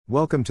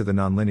Welcome to the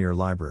Nonlinear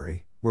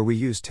Library, where we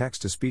use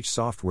text-to-speech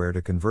software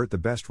to convert the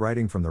best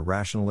writing from the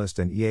rationalist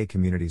and EA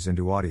communities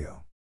into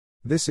audio.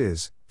 This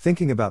is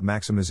Thinking About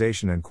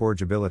Maximization and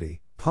Corrigibility,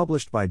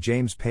 published by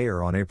James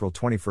Payor on April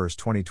 21,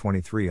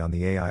 2023 on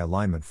the AI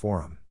Alignment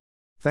Forum.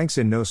 Thanks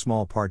in no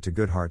small part to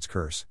Goodhart's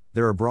curse,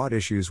 there are broad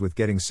issues with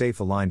getting safe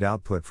aligned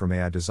output from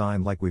AI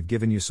design, like we've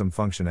given you some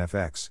function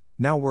fx,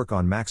 now work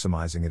on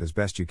maximizing it as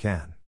best you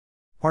can.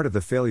 Part of the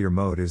failure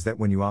mode is that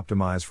when you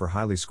optimize for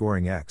highly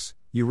scoring x,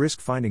 you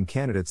risk finding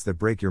candidates that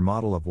break your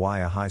model of why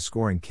a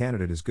high-scoring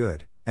candidate is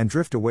good, and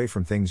drift away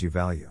from things you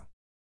value.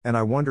 And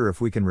I wonder if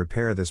we can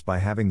repair this by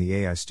having the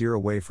AI steer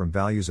away from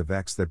values of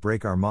x that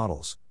break our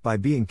models, by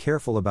being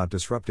careful about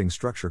disrupting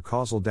structure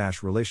causal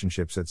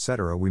relationships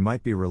etc. we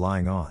might be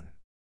relying on.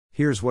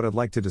 Here's what I'd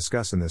like to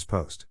discuss in this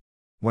post.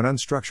 When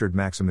unstructured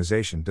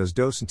maximization does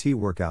docent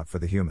work out for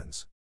the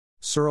humans.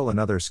 Searle and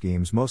other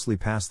schemes mostly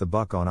pass the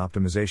buck on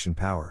optimization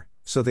power,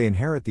 so they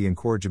inherit the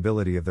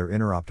incorrigibility of their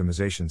inner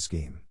optimization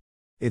scheme.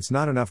 It's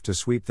not enough to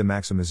sweep the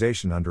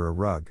maximization under a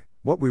rug.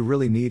 What we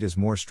really need is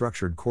more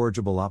structured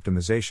corrigible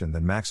optimization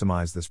than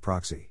maximize this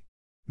proxy.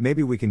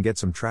 Maybe we can get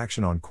some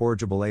traction on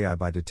corrigible AI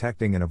by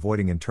detecting and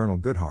avoiding internal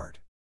Goodhart.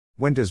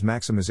 When does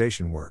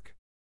maximization work?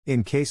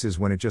 In cases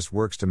when it just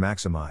works to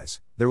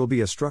maximize, there will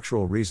be a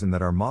structural reason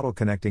that our model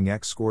connecting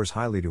x scores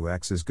highly to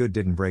x is good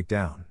didn't break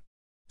down.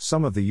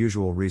 Some of the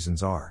usual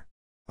reasons are: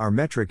 our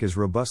metric is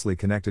robustly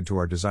connected to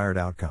our desired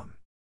outcome.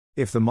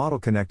 If the model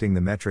connecting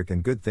the metric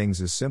and good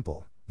things is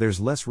simple,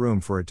 there's less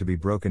room for it to be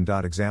broken.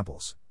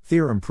 Examples: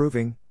 theorem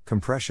proving,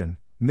 compression,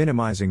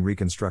 minimizing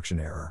reconstruction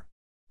error.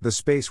 The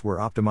space we're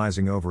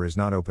optimizing over is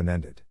not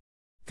open-ended.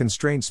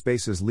 Constrained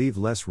spaces leave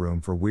less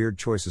room for weird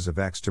choices of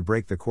x to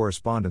break the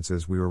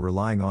correspondences we were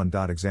relying on.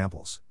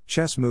 Examples: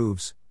 chess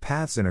moves,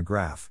 paths in a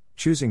graph,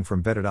 choosing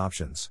from vetted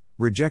options,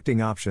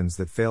 rejecting options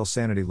that fail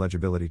sanity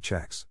legibility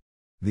checks.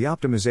 The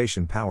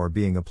optimization power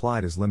being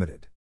applied is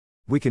limited.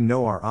 We can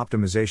know our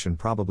optimization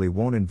probably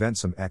won't invent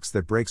some x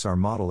that breaks our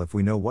model if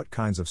we know what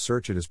kinds of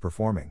search it is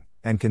performing,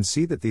 and can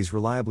see that these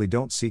reliably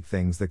don't seek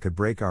things that could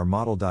break our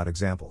model.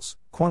 Examples: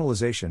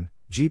 quantization,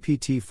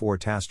 GPT-4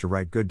 task to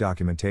write good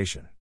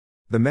documentation.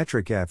 The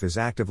metric f is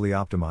actively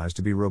optimized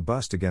to be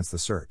robust against the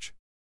search.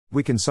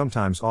 We can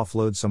sometimes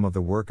offload some of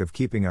the work of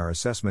keeping our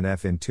assessment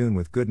f in tune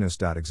with goodness.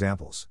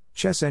 Examples: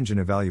 chess engine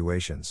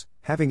evaluations,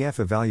 having f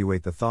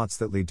evaluate the thoughts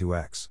that lead to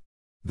x.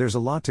 There's a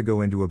lot to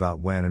go into about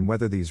when and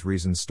whether these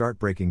reasons start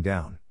breaking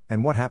down,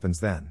 and what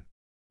happens then.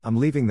 I'm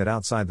leaving that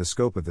outside the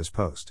scope of this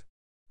post.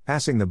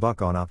 Passing the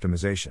buck on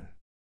optimization.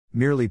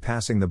 Merely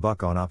passing the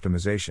buck on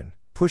optimization,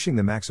 pushing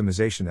the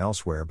maximization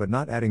elsewhere but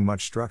not adding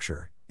much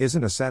structure,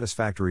 isn't a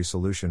satisfactory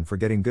solution for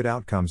getting good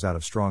outcomes out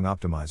of strong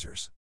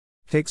optimizers.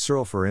 Take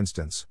Searle for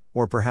instance,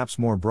 or perhaps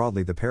more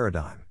broadly the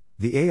paradigm.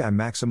 The AI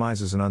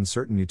maximizes an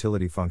uncertain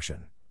utility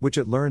function, which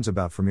it learns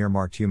about from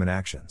earmarked human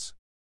actions.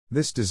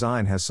 This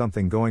design has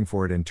something going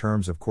for it in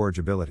terms of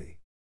corrigibility.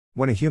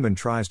 When a human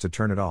tries to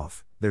turn it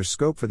off, there's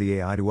scope for the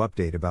AI to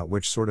update about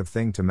which sort of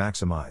thing to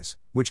maximize,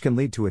 which can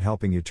lead to it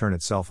helping you turn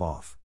itself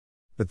off.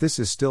 But this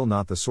is still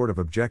not the sort of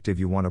objective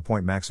you want to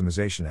point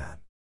maximization at.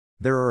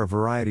 There are a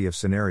variety of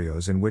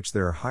scenarios in which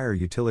there are higher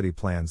utility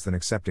plans than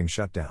accepting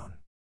shutdown.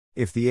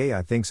 If the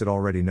AI thinks it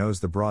already knows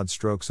the broad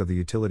strokes of the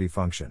utility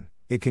function,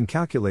 it can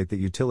calculate that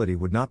utility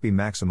would not be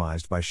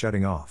maximized by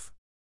shutting off.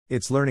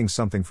 It's learning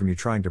something from you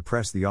trying to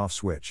press the off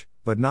switch,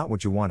 but not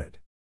what you wanted.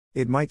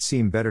 It might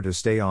seem better to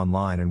stay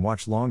online and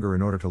watch longer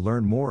in order to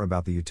learn more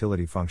about the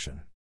utility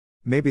function.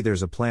 Maybe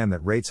there's a plan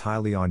that rates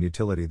highly on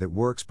utility that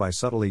works by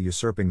subtly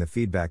usurping the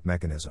feedback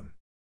mechanism.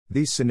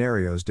 These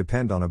scenarios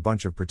depend on a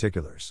bunch of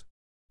particulars.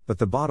 But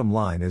the bottom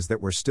line is that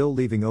we're still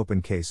leaving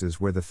open cases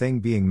where the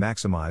thing being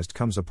maximized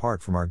comes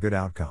apart from our good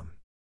outcome.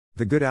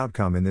 The good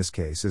outcome in this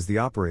case is the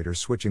operator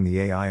switching the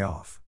AI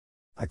off.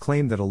 I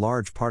claim that a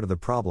large part of the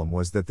problem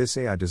was that this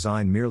AI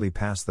design merely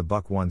passed the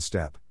buck one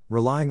step,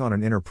 relying on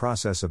an inner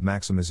process of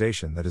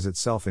maximization that is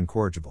itself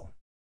incorrigible.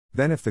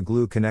 Then if the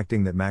glue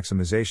connecting that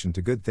maximization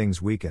to good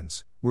things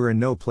weakens, we're in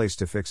no place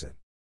to fix it.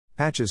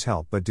 Patches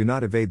help but do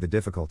not evade the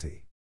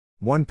difficulty.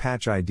 One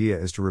patch idea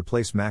is to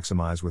replace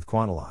maximize with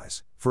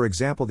quantize. For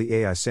example, the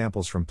AI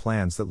samples from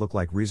plans that look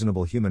like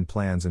reasonable human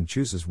plans and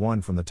chooses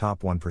one from the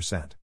top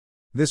 1%.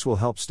 This will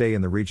help stay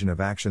in the region of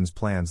actions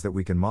plans that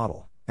we can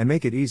model, and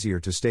make it easier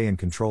to stay in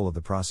control of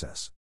the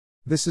process.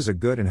 This is a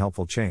good and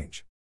helpful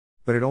change.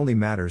 But it only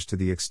matters to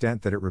the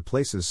extent that it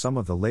replaces some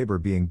of the labor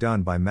being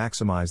done by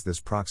maximize this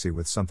proxy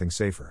with something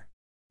safer.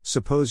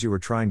 Suppose you are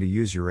trying to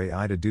use your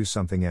AI to do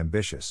something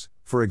ambitious,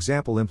 for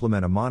example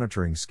implement a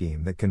monitoring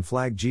scheme that can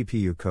flag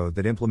GPU code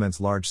that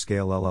implements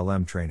large-scale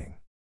LLM training.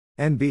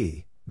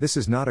 NB, this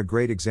is not a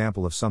great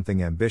example of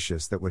something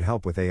ambitious that would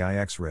help with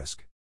AIX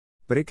risk.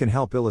 But it can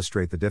help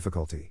illustrate the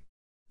difficulty.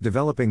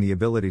 Developing the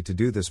ability to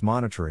do this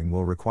monitoring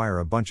will require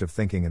a bunch of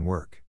thinking and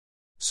work.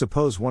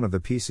 Suppose one of the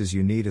pieces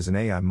you need is an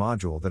AI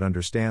module that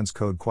understands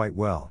code quite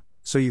well,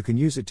 so you can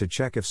use it to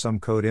check if some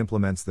code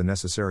implements the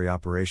necessary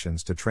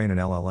operations to train an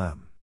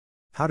LLM.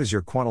 How does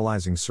your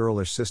quantizing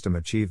Searle-ish system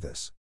achieve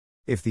this?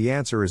 If the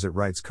answer is it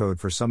writes code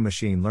for some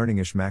machine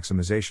learning-ish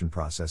maximization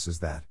process is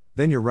that,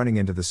 then you're running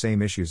into the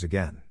same issues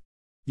again.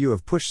 You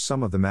have pushed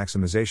some of the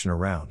maximization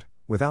around,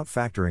 without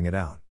factoring it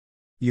out.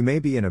 You may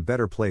be in a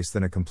better place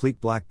than a complete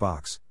black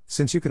box,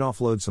 since you can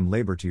offload some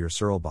labor to your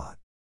Searle bot.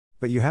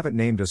 But you haven't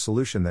named a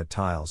solution that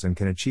tiles and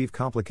can achieve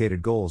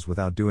complicated goals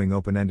without doing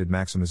open-ended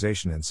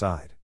maximization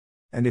inside.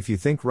 And if you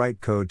think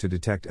write code to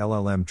detect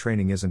LLM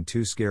training isn't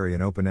too scary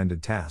an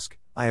open-ended task,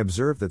 I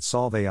observe that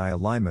solve AI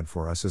alignment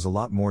for us is a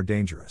lot more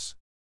dangerous.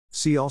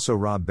 See also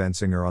Rob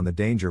Bensinger on the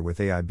danger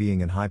with AI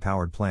being in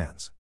high-powered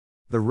plans.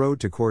 The road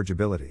to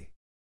corrigibility.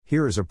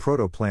 Here is a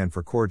proto-plan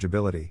for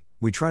corrigibility.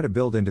 We try to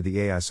build into the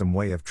AI some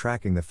way of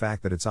tracking the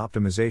fact that its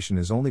optimization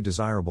is only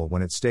desirable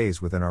when it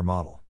stays within our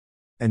model.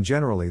 And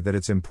generally that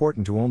it's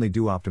important to only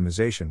do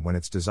optimization when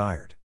it's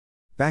desired.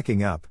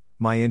 Backing up,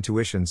 my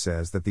intuition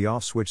says that the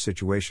off-switch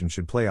situation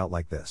should play out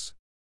like this.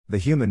 The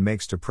human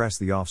makes to press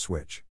the off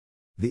switch.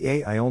 The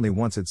AI only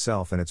wants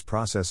itself and its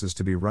processes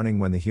to be running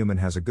when the human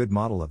has a good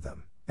model of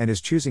them, and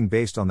is choosing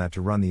based on that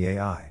to run the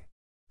AI.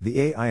 The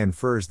AI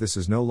infers this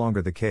is no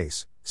longer the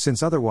case,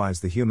 since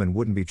otherwise the human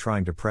wouldn't be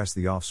trying to press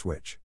the off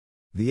switch.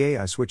 The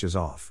AI switches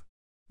off.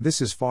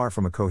 This is far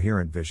from a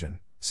coherent vision,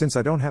 since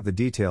I don't have the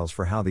details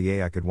for how the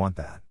AI could want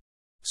that.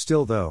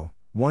 Still though,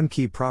 one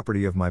key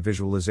property of my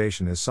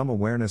visualization is some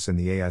awareness in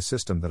the AI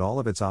system that all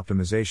of its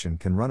optimization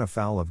can run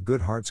afoul of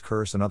Goodhart's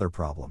curse and other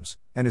problems,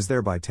 and is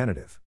thereby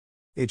tentative.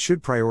 It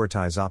should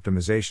prioritize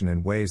optimization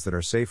in ways that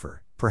are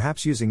safer,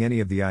 perhaps using any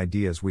of the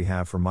ideas we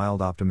have for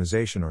mild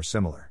optimization or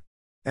similar.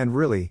 And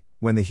really,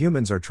 when the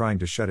humans are trying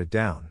to shut it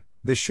down,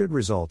 this should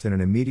result in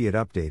an immediate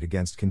update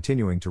against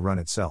continuing to run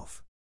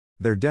itself.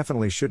 There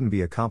definitely shouldn't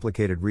be a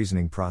complicated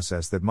reasoning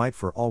process that might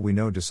for all we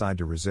know decide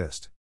to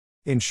resist.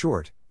 In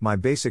short, my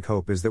basic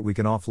hope is that we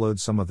can offload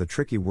some of the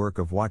tricky work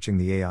of watching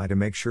the AI to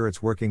make sure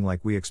it's working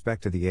like we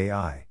expect of the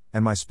AI,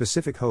 and my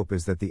specific hope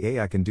is that the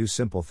AI can do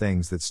simple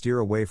things that steer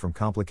away from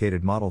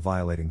complicated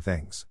model-violating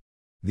things.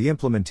 The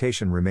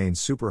implementation remains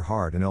super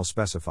hard and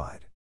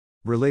ill-specified.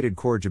 Related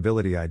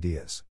corrigibility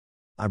ideas.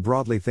 I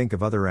broadly think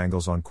of other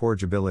angles on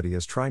corrigibility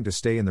as trying to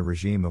stay in the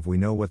regime of we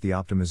know what the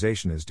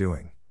optimization is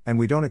doing, and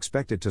we don't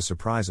expect it to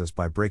surprise us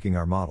by breaking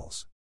our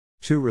models.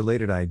 Two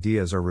related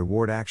ideas are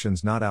reward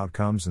actions not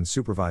outcomes and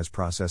supervise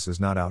processes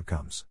not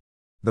outcomes.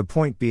 The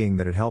point being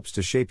that it helps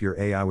to shape your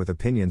AI with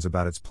opinions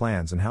about its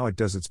plans and how it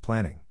does its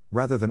planning,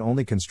 rather than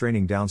only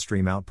constraining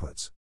downstream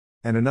outputs.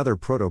 And another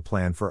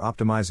proto-plan for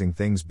optimizing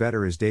things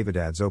better is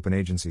Davidad's open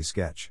agency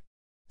sketch.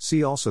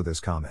 See also this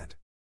comment.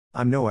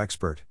 I'm no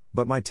expert,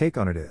 but my take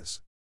on it is.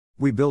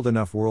 We build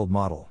enough world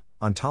model,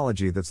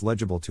 ontology that's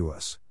legible to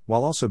us,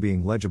 while also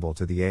being legible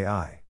to the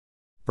AI.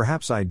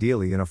 Perhaps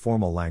ideally in a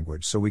formal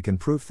language so we can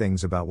prove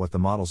things about what the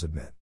models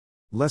admit.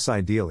 Less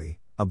ideally,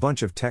 a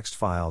bunch of text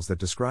files that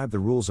describe the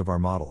rules of our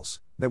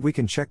models, that we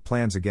can check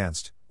plans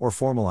against, or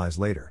formalize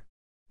later.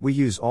 We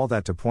use all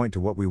that to point to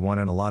what we want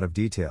in a lot of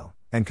detail,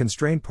 and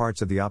constrain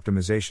parts of the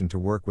optimization to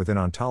work within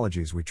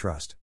ontologies we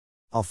trust.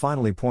 I'll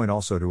finally point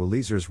also to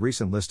Eliezer's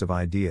recent list of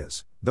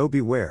ideas, though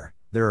beware,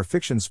 there are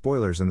fiction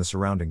spoilers in the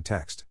surrounding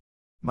text.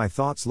 My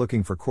thoughts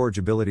looking for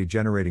corrigibility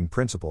generating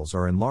principles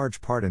are in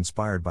large part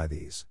inspired by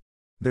these.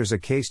 There's a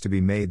case to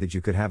be made that you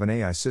could have an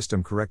AI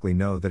system correctly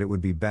know that it would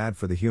be bad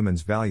for the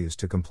human's values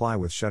to comply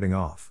with shutting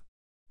off.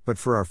 But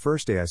for our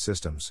first AI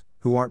systems,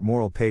 who aren't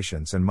moral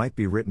patients and might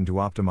be written to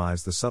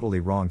optimize the subtly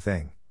wrong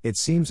thing, it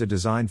seems a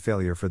design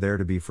failure for there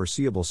to be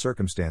foreseeable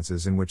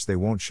circumstances in which they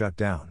won't shut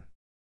down.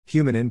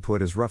 Human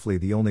input is roughly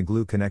the only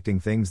glue connecting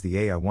things the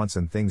AI wants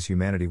and things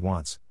humanity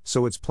wants,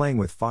 so it's playing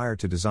with fire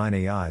to design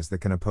AIs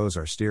that can oppose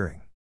our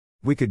steering.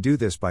 We could do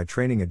this by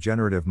training a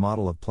generative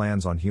model of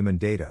plans on human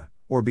data,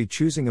 or be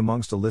choosing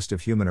amongst a list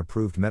of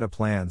human-approved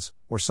meta-plans,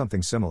 or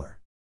something similar.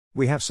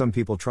 We have some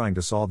people trying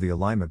to solve the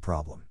alignment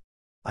problem.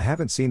 I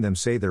haven't seen them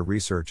say their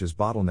research is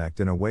bottlenecked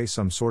in a way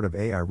some sort of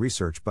AI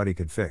research buddy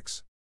could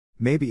fix.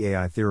 Maybe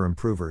AI theorem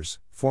provers,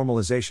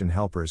 formalization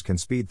helpers can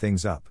speed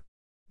things up.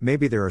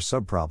 Maybe there are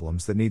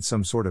subproblems that need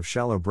some sort of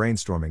shallow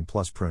brainstorming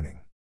plus pruning.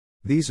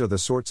 These are the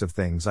sorts of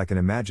things I can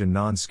imagine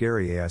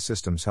non-scary AI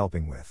systems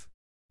helping with.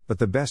 But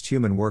the best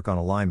human work on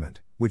alignment,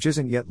 which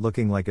isn't yet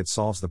looking like it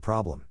solves the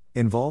problem,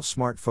 involves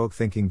smart folk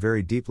thinking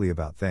very deeply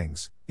about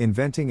things,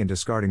 inventing and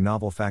discarding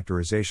novel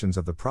factorizations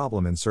of the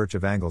problem in search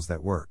of angles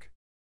that work.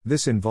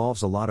 This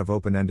involves a lot of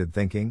open-ended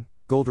thinking,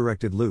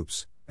 goal-directed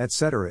loops,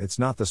 etc. It's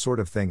not the sort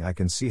of thing I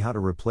can see how to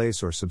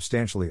replace or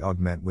substantially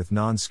augment with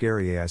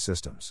non-scary AI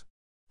systems.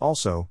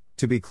 Also,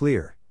 to be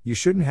clear, you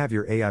shouldn't have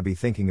your AI be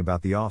thinking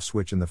about the off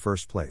switch in the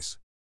first place.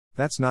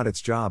 That's not its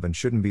job and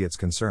shouldn't be its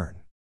concern.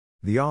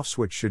 The off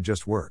switch should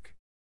just work.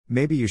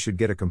 Maybe you should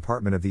get a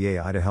compartment of the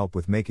AI to help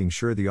with making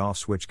sure the off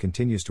switch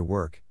continues to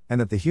work, and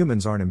that the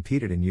humans aren't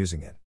impeded in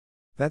using it.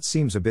 That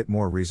seems a bit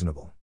more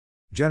reasonable.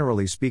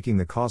 Generally speaking,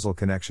 the causal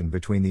connection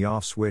between the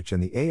off switch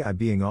and the AI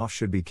being off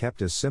should be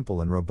kept as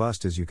simple and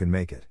robust as you can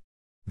make it.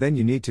 Then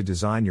you need to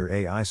design your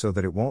AI so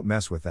that it won't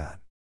mess with that.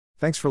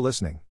 Thanks for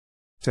listening.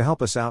 To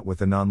help us out with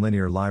the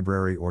Nonlinear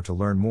Library or to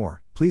learn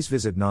more, please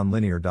visit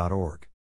nonlinear.org.